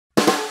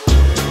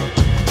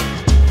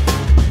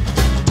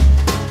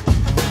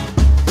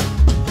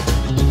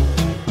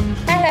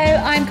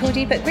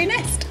Kuldip at Green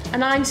Nest.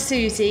 And I'm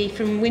Susie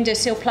from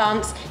Windowsill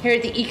Plants here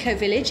at the Eco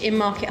Village in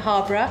Market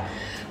Harborough.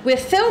 We're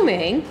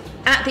filming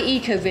at the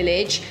Eco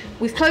Village.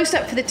 We've closed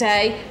up for the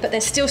day, but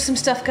there's still some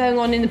stuff going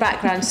on in the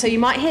background. So you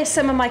might hear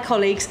some of my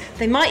colleagues.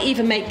 They might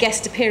even make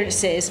guest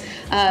appearances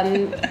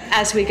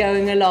as we're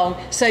going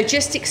along. So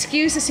just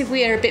excuse us if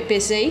we are a bit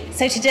busy.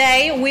 So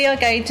today we are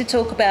going to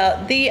talk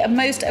about the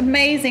most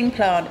amazing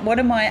plant. One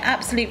of my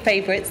absolute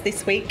favourites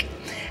this week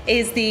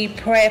is the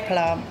prayer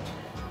plant.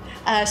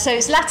 So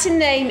its Latin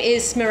name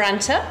is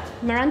Maranta.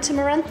 Maranta.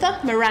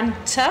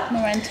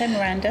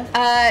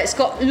 It's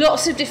got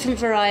lots of different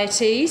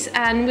varieties,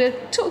 and we'll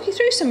talk you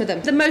through some of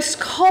them. The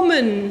most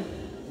common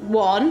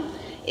one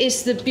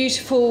is the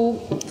beautiful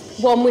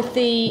one with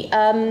the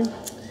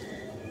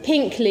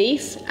pink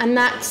leaf, and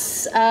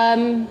that's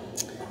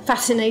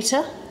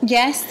Fascinator.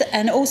 Yes,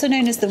 and also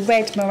known as the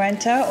red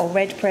Maranta or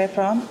red prayer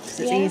plant,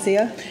 because it's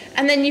easier.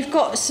 And then you've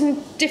got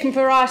some different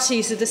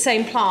varieties of the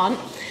same plant.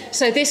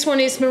 So this one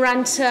is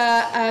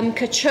Maranta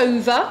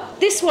Leuconeura.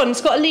 This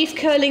one's got a leaf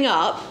curling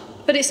up,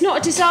 but it's not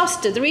a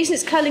disaster. The reason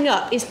it's curling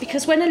up is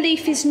because when a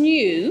leaf is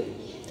new,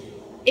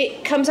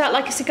 it comes out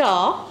like a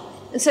cigar.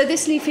 And so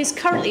this leaf is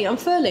currently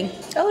unfurling.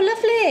 Oh,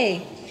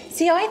 lovely.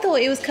 See, I thought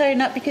it was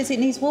curling up because it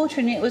needs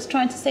water and it was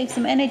trying to save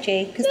some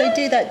energy, because they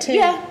do that too.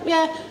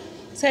 Yeah.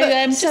 So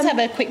just have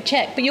a quick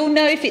check. But you'll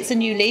know if it's a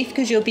new leaf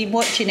because you'll be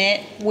watching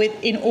it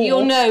in awe.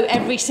 You'll know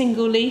every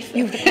single leaf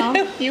of the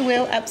plant. You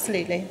will,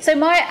 absolutely. So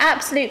my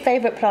absolute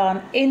favourite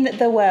plant in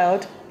the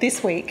world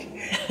this week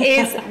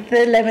is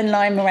the lemon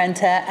lime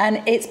Maranta,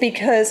 and it's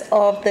because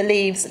of the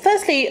leaves.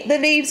 Firstly, the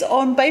leaves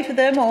on both of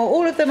them, or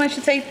all of them I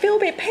should say, feel a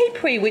bit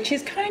papery, which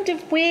is kind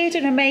of weird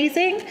and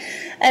amazing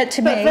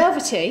to me.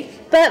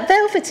 But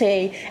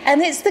velvety.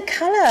 And it's the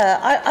colour.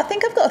 I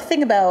think I've got a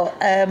thing about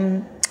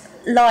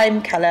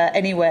lime colour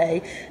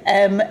anyway,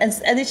 and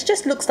it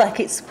just looks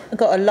like it's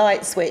got a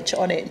light switch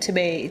on it to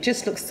me. It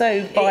just looks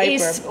so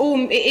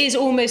vibrant. It is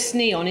almost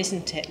neon,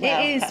 isn't it?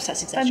 Well, it is.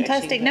 Perhaps that's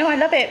Fantastic. No, I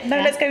love it. No,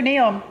 let's go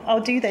neon. I'll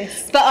do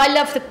this. But I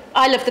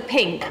love the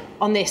pink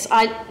on this.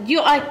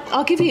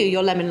 I'll give you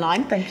your lemon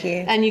lime. Thank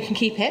you. And you can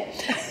keep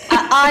it.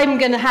 I'm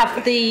going to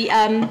have the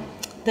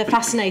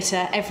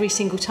Fascinator every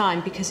single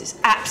time, because it's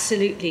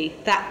absolutely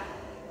that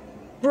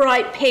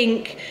bright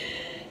pink,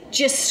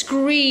 just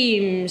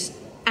screams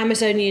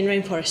Amazonian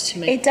rainforest to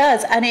me. It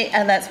does, and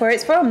that's where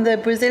it's from, the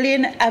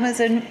Brazilian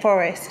Amazon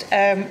forest,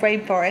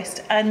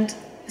 rainforest, and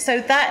so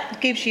that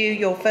gives you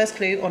your first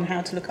clue on how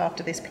to look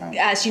after this plant.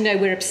 As you know,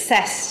 we're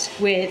obsessed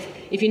with,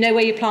 if you know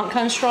where your plant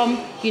comes from,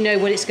 you know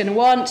what it's going to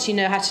want, you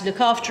know how to look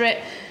after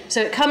it.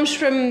 So it comes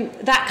from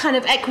that kind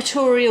of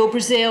equatorial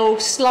Brazil,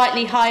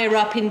 slightly higher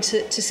up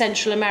into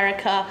Central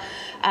America,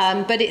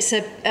 but it's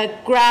a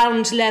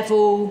ground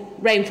level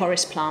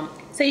rainforest plant.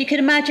 So you can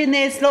imagine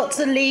there's lots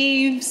of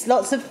leaves,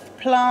 lots of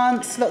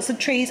plants, lots of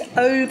trees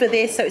over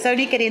this, so it's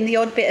only getting the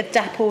odd bit of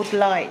dappled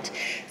light.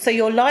 So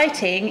your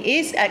lighting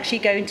is actually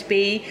going to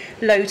be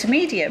low to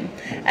medium,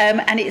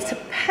 and it's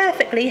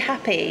perfectly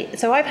happy.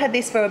 So I've had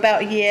this for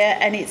about a year,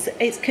 and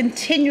it's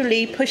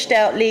continually pushed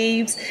out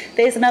leaves.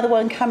 There's another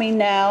one coming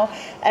now,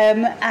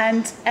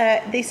 and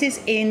this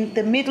is in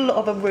the middle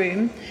of a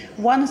room.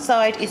 One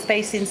side is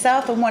facing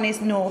south and one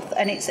is north,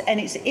 and it's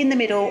in the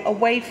middle,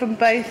 away from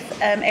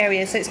both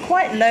areas. So it's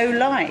quite low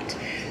light.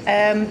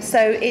 So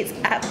it's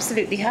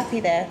absolutely happy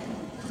there.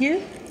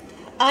 You?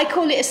 I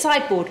call it a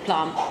sideboard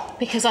plant,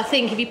 because I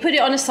think if you put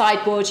it on a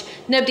sideboard,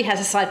 nobody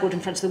has a sideboard in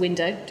front of the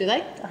window, do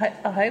they?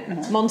 I hope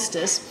not.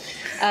 Monsters.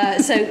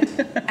 So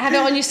have it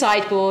on your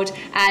sideboard,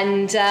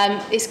 and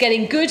it's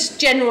getting good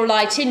general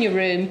light in your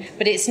room,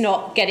 but it's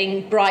not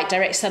getting bright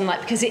direct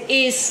sunlight, because it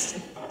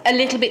is a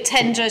little bit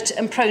tender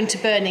and prone to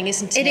burning,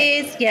 isn't it? It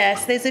is,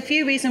 yes. There's a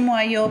few reasons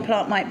why your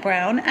plant might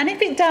brown, and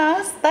if it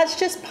does, that's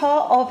just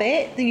part of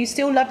it. You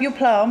still love your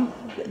plant,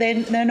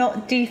 then they're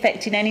not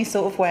defect in any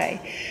sort of way.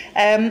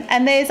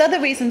 And there's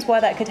other reasons why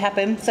that could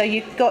happen. So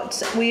we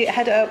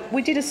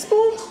did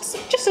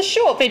just a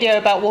short video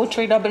about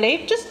watering, I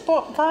believe, just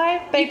half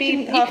an hour.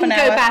 You can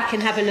go back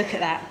and have a look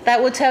at that.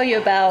 That will tell you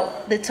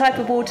about the type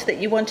of water that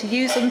you want to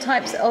use on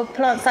types of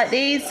plants like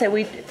these. So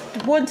we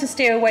want to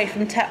steer away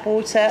from tap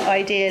water,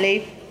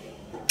 ideally.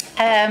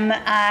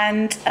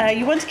 And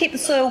you want to keep the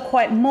soil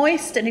quite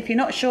moist, and if you're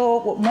not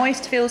sure what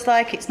moist feels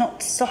like, it's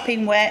not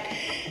sopping wet.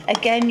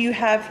 Again, you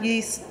have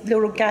these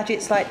little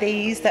gadgets like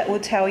these that will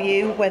tell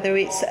you whether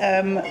it's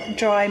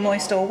dry,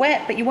 moist or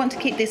wet, but you want to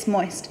keep this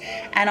moist.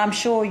 And I'm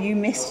sure you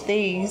missed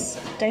these,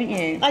 don't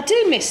you? I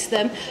do miss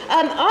them.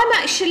 I'm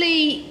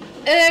actually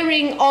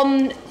erring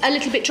on a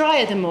little bit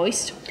drier than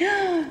moist.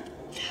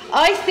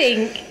 I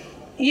think,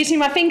 using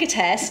my finger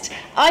test,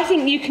 I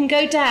think you can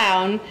go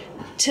down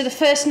to the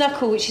first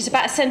knuckle, which is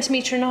about 1.5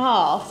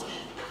 centimetres,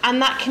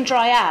 and that can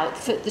dry out.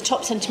 For the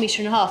top 1.5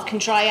 centimetres can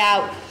dry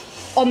out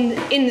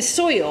in the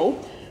soil,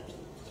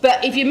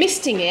 but if you're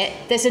misting it,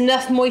 there's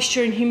enough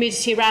moisture and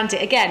humidity around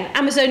it. Again,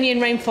 Amazonian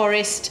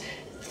rainforest,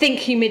 think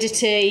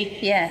humidity.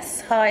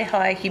 Yes,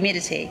 high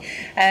humidity.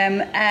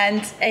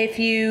 And if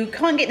you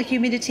can't get the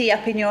humidity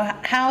up in your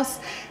house,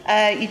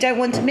 you don't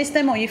want to miss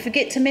them or you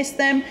forget to miss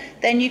them,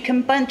 then you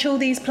can bunch all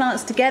these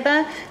plants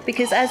together,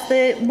 because as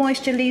the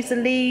moisture leaves the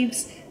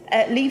leaves,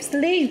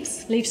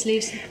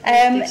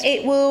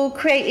 it will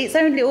create its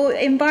own little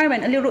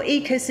environment, a little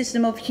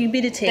ecosystem of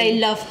humidity. They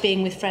love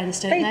being with friends,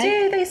 don't they? They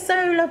do. They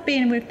so love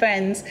being with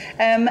friends,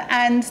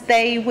 and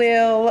they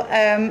will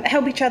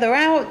help each other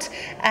out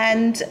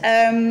and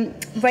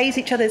raise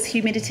each other's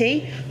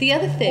humidity. The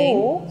other thing,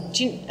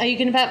 are you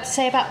going to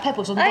say about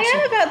pebbles on the bottom? I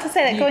am about to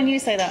say that. Go on, you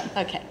say that.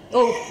 Okay.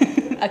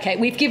 Okay,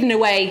 we've given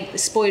away,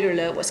 spoiler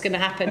alert, what's going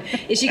to happen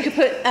is you could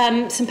put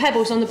some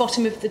pebbles on the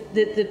bottom of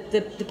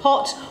the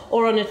pot,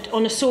 or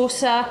on a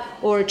saucer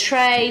or a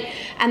tray,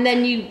 and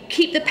then you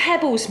keep the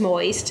pebbles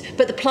moist,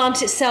 but the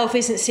plant itself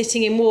isn't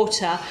sitting in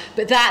water,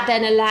 but that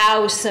then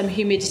allows some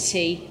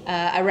humidity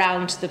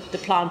around the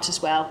plant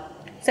as well.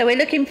 So we're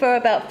looking for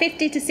about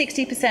 50 to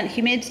 60%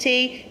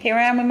 humidity. Here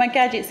I am with my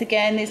gadgets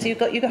again. You've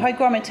got your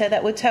hygrometer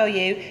that will tell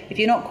you, if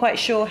you're not quite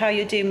sure how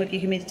you're doing with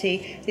your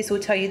humidity, this will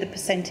tell you the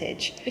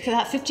percentage. Look at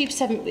that,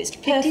 50%, it's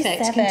perfect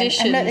 57.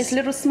 conditions. And look, this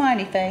little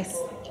smiley face.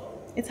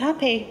 It's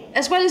happy.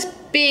 As well as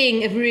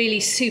being a really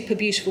super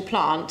beautiful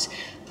plant,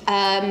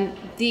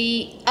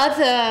 the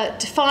other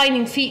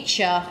defining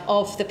feature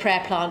of the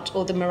prayer plant,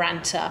 or the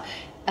Maranta,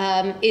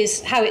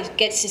 is how it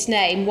gets its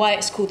name, why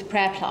it's called the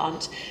prayer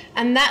plant.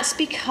 And that's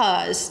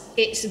because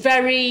it's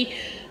very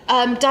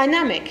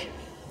dynamic,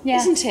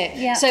 isn't it?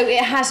 Yeah. So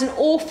it has an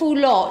awful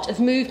lot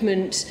of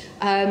movement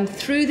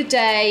through the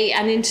day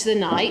and into the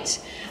night.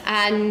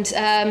 And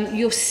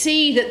you'll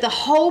see that the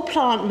whole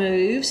plant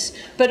moves,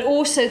 but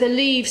also the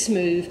leaves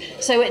move.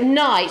 So at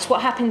night,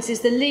 what happens is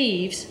the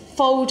leaves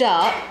fold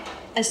up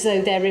as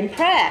though they're in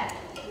prayer.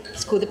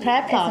 It's called the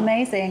prayer plant.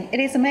 It's amazing. It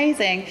is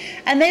amazing.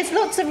 And there's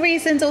lots of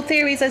reasons or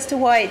theories as to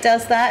why it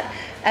does that,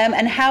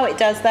 and how it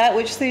does that,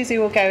 which Susie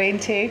will go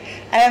into.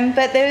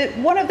 But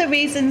one of the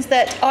reasons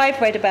that I've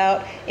read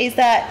about is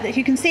that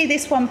you can see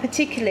this one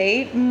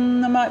particularly,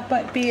 there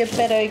might be a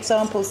better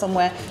example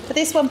somewhere, but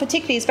this one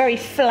particularly is very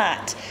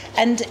flat.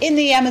 And in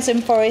the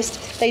Amazon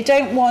forest, they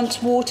don't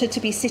want water to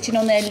be sitting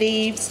on their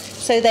leaves,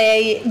 so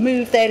they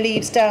move their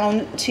leaves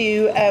down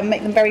to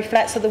make them very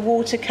flat so the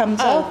water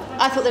comes off.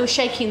 I thought they were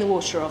shaking the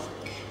water off.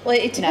 Well,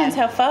 it depends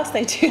how fast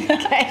they do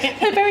that. Okay.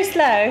 They're very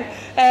slow.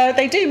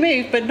 They do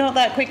move, but not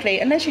that quickly,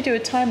 unless you do a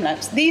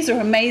time-lapse. These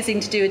are amazing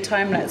to do a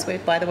time-lapse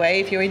with, by the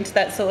way. If you're into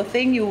that sort of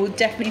thing, you will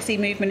definitely see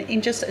movement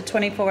in just a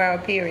 24-hour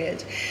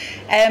period.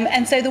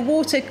 And so the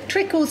water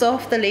trickles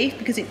off the leaf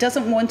because it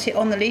doesn't want it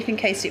on the leaf in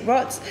case it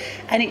rots,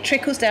 and it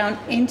trickles down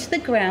into the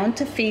ground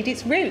to feed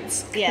its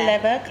roots.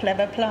 Yeah.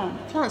 Clever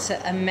plant. Plants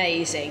are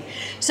amazing.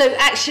 So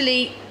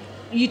actually,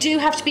 you do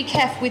have to be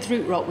careful with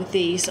root rot with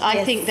these.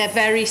 I think they're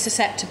very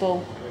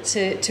susceptible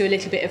to a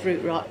little bit of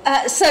root rot.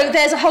 So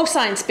there's a whole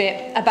science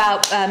bit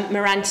about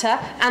Maranta,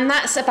 and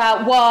that's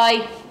about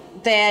why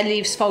their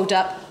leaves fold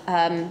up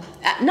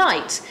at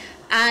night.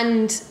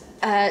 And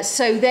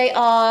so they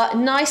are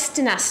nice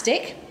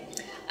dynastic,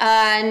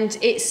 and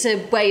it's a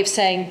way of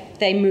saying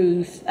they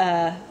move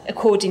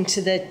according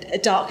to the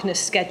darkness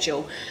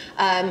schedule.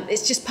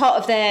 It's just part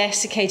of their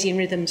circadian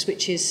rhythms,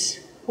 which is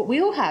what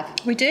we all have.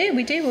 We do.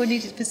 We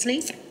need it for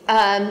sleep.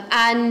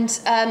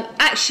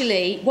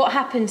 Actually, what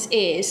happens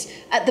is,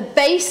 at the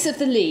base of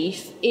the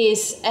leaf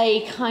is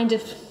a kind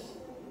of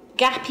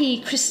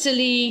gappy,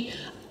 crystally,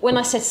 when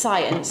I said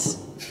science,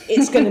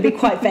 it's going to be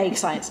quite vague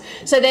science.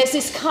 So there's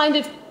this kind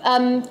of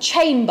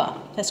chamber,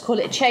 let's call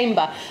it a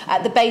chamber,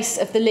 at the base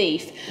of the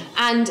leaf.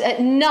 And at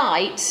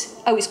night,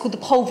 it's called the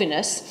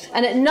pulvinus,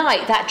 and at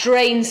night that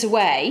drains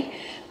away,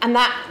 and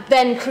that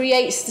then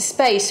creates the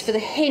space for the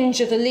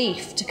hinge of the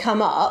leaf to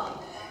come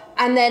up.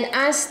 And then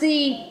as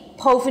the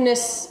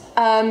pulvinus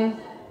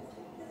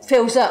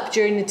fills up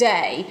during the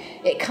day,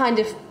 it kind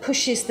of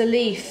pushes the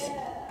leaf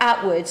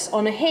outwards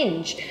on a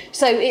hinge.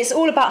 So it's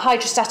all about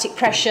hydrostatic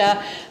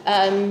pressure.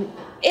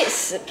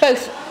 It's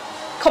both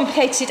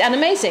complicated and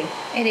amazing.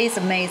 It is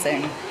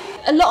amazing.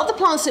 A lot of the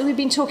plants that we've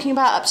been talking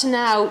about up to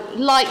now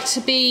like to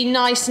be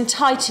nice and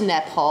tight in their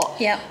pot.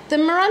 Yeah. The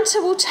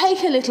Maranta will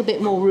take a little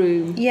bit more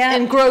room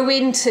and grow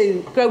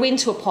into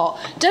a pot.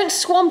 Don't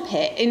swamp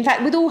it. In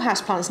fact, with all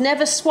houseplants,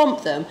 never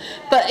swamp them,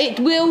 but it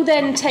will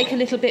then take a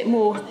little bit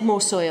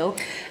more soil.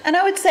 And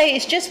I would say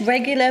it's just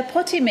regular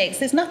potting mix.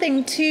 There's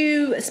nothing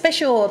too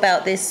special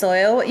about this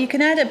soil. You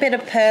can add a bit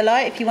of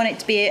perlite if you want it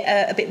to be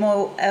a bit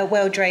more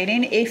well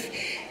draining if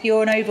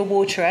you're an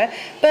overwaterer.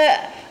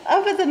 But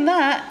other than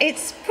that,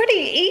 it's pretty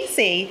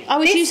easy. I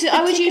would use a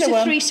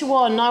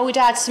 3-to-1. I would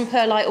add some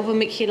perlite or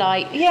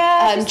vermiculite.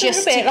 Yeah,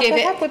 just a bit, to give like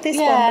it. I have with this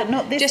one, but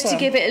not this just one. to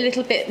give it a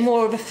little bit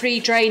more of a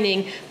free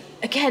draining.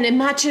 Again,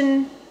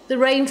 imagine the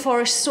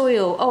rainforest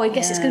soil. I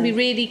guess it's going to be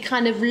really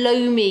kind of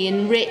loamy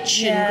and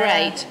rich and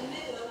great.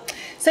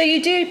 So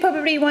you do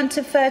probably want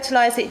to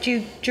fertilise it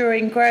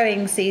during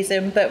growing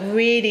season, but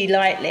really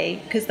lightly,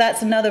 because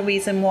that's another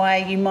reason why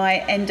you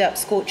might end up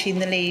scorching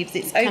the leaves.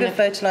 It's over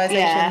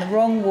fertilisation, the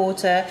wrong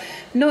water,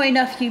 not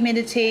enough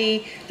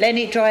humidity,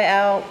 letting it dry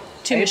out,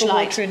 too much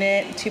light, watering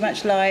it, too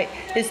much light.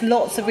 There's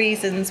lots of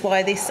reasons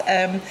why this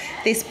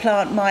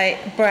plant might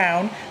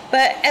brown.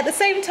 But at the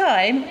same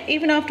time,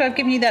 even after I've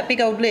given you that big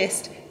old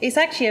list, it's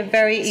actually a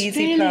very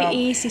easy plant. It's really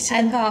easy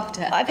to look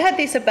after. I've had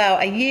this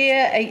about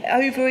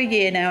over a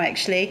year now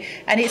actually,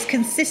 and it's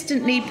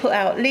consistently put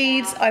out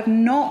leaves. I've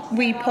not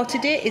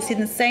repotted it. It's in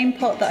the same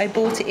pot that I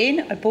bought it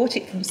in. I bought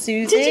it from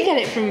Susie. Did you get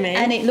it from me?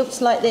 And it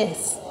looks like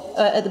this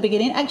at the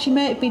beginning. Actually,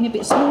 may have been a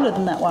bit smaller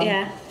than that one.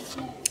 Yeah.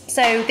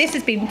 So this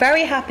has been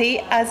very happy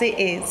as it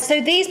is. So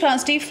these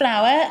plants do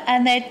flower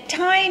and they're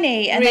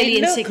tiny and really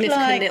they look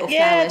insignificant like, little flowers.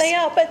 Yeah, they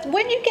are. But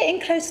when you get in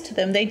close to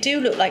them, they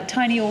do look like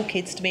tiny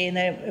orchids to me, and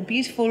they're a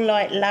beautiful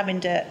light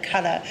lavender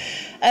colour.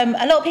 A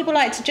lot of people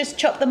like to just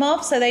chop them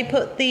off, so they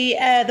put the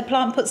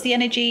plant puts the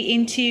energy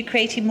into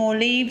creating more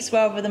leaves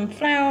rather than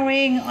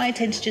flowering. I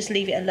tend to just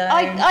leave it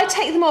alone. I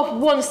take them off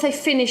once they've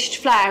finished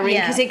flowering,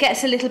 because it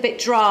gets a little bit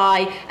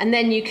dry, and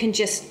then you can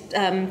just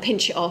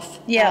pinch it off.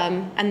 Yeah.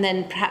 And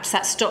then perhaps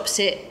that stops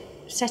it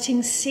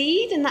setting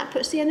seed, and that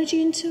puts the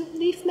energy into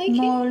leaf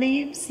making. More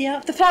leaves, yeah.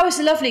 The flowers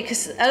are lovely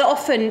because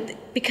often,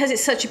 because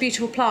it's such a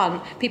beautiful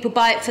plant, people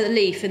buy it for the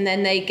leaf and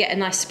then they get a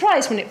nice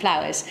surprise when it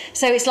flowers.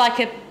 So it's like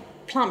a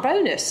plant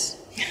bonus.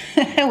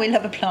 We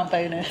love a plant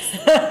bonus.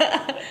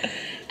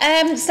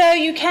 So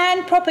you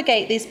can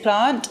propagate this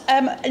plant,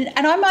 and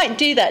I might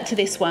do that to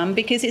this one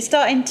because it's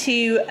starting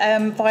to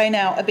vine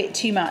out a bit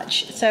too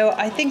much. So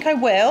I think I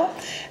will.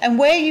 And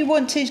where you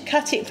want to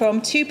cut it from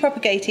to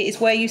propagate it is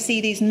where you see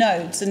these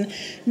nodes. And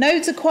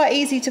nodes are quite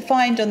easy to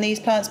find on these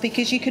plants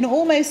because you can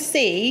almost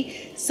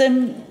see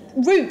some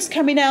roots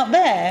coming out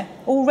there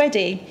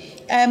already.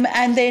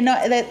 And they're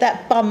not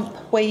that bump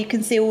where you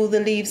can see all the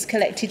leaves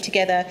collected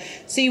together.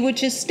 So you would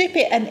just slip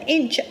it an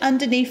inch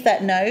underneath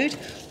that node,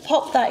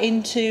 pop that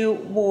into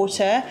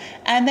water,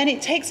 and then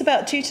it takes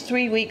about 2 to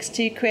 3 weeks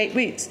to create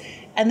roots.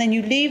 And then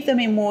you leave them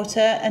in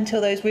water until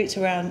those roots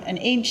are around 1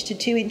 inch to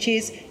 2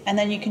 inches, and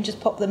then you can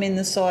just pop them in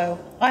the soil.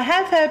 I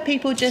have heard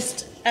people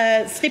just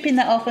slipping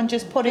that off and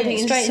just putting it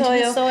straight into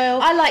the soil.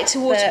 I like to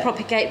water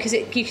propagate because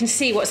you can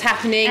see what's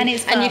happening, and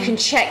you can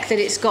check that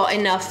it's got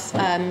enough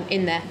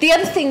in there. The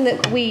other thing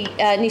that we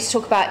need to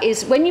talk about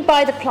is when you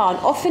buy the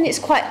plant, often it's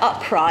quite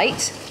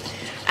upright,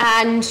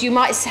 and you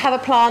might have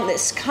a plant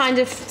that's kind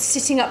of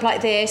sitting up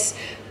like this,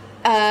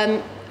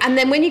 and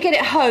then when you get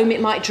it home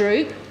it might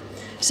droop.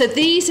 So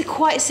these are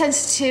quite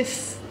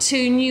sensitive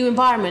to new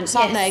environments,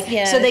 aren't they?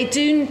 Yeah. So they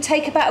do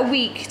take about a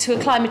week to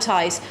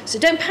acclimatise. So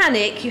don't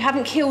panic, you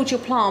haven't killed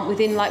your plant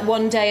within like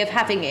 1 day of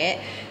having it.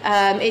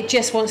 It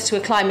just wants to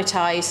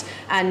acclimatise,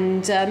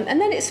 and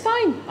then it's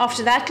fine.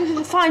 After that,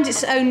 it'll find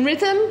its own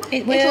rhythm.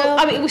 It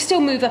will still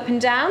move up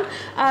and down,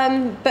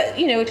 but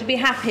it'll be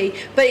happy.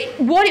 But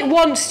what it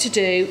wants to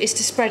do is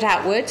to spread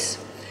outwards.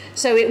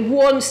 So it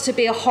wants to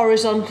be a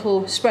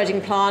horizontal spreading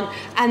plant,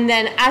 and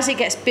then as it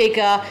gets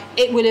bigger,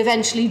 it will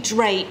eventually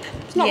drape.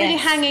 It's not really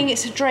hanging,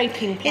 it's a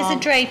draping plant. It's a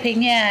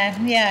draping,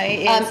 yeah,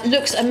 it is.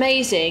 Looks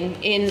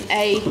amazing in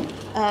a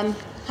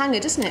hanger,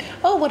 doesn't it?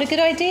 Oh, what a good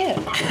idea.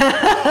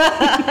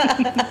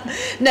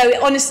 No,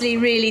 it honestly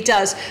really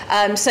does.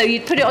 So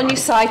you'd put it on your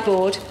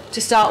sideboard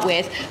to start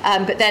with,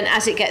 but then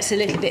as it gets a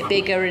little bit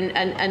bigger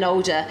and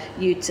older,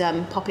 you'd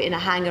pop it in a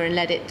hanger and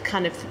let it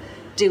kind of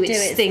do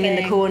its thing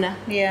in the corner.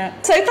 Yeah.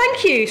 So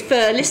thank you for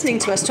listening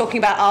to us talking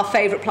about our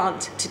favourite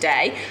plant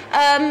today.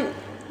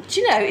 Do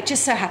you know, it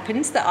just so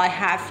happens that I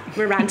have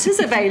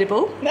Marantas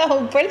available.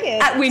 Oh,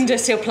 brilliant. At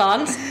Windowsill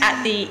Plants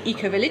at the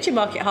Eco Village in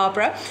Market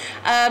Harborough.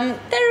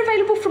 They're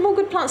available from all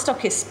good plant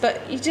stockists,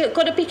 but you've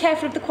got to be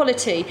careful of the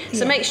quality.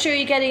 So make sure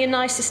you're getting a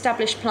nice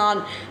established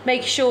plant.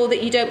 Make sure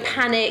that you don't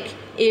panic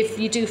if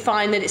you do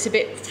find that it's a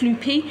bit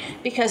floopy,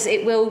 because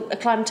it will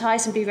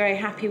acclimatise and be very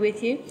happy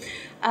with you.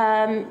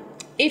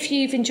 If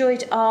you've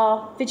enjoyed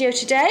our video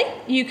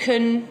today, you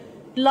can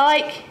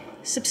like,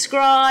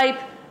 subscribe.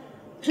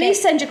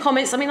 Please send your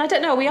comments. I mean, I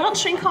don't know, are we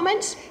answering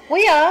comments?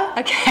 We are.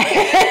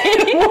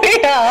 Okay.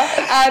 We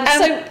are.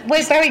 So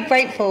we're very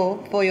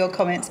grateful for your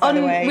comments, by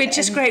the way. We're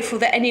just grateful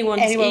that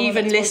anyone's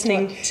even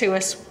listening to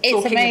us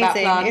talking about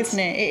plants. Isn't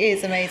it? It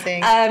is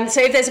amazing.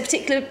 So if there's a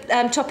particular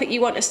topic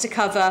you want us to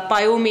cover,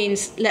 by all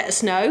means, let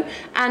us know,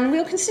 and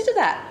we'll consider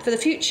that for the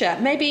future.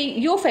 Maybe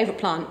your favourite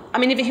plant. I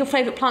mean, if your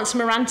favourite plant's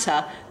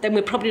Maranta, then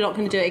we're probably not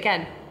going to do it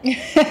again.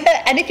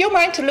 And if your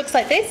Maranta looks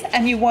like this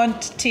and you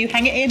want to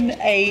hang it in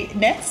a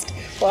nest,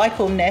 well, I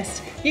call them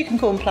nests, you can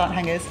call them plant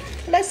hangers.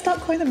 Let's start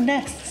calling them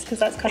nests, because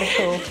that's kind of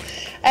cool.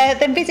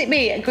 Then visit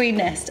me at Green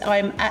Nest.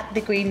 I'm at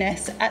the Green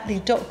Nest, at the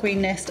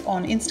 .Green Nest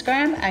on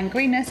Instagram, and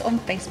Green Nest on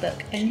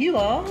Facebook. And you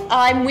are?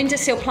 I'm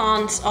Windowsill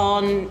Plants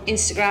on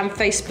Instagram,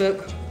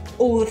 Facebook,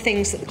 all the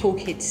things that the cool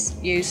kids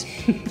use.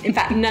 In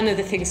fact, none of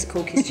the things the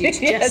cool kids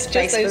use, Yes,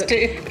 just those Facebook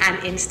two. and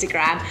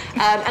Instagram.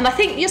 And I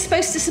think you're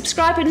supposed to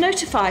subscribe and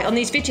notify on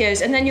these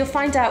videos, and then you'll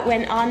find out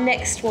when our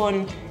next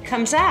one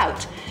comes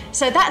out.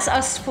 So that's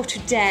us for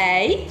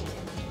today.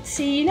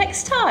 See you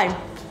next time.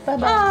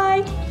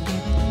 Bye-bye. Bye.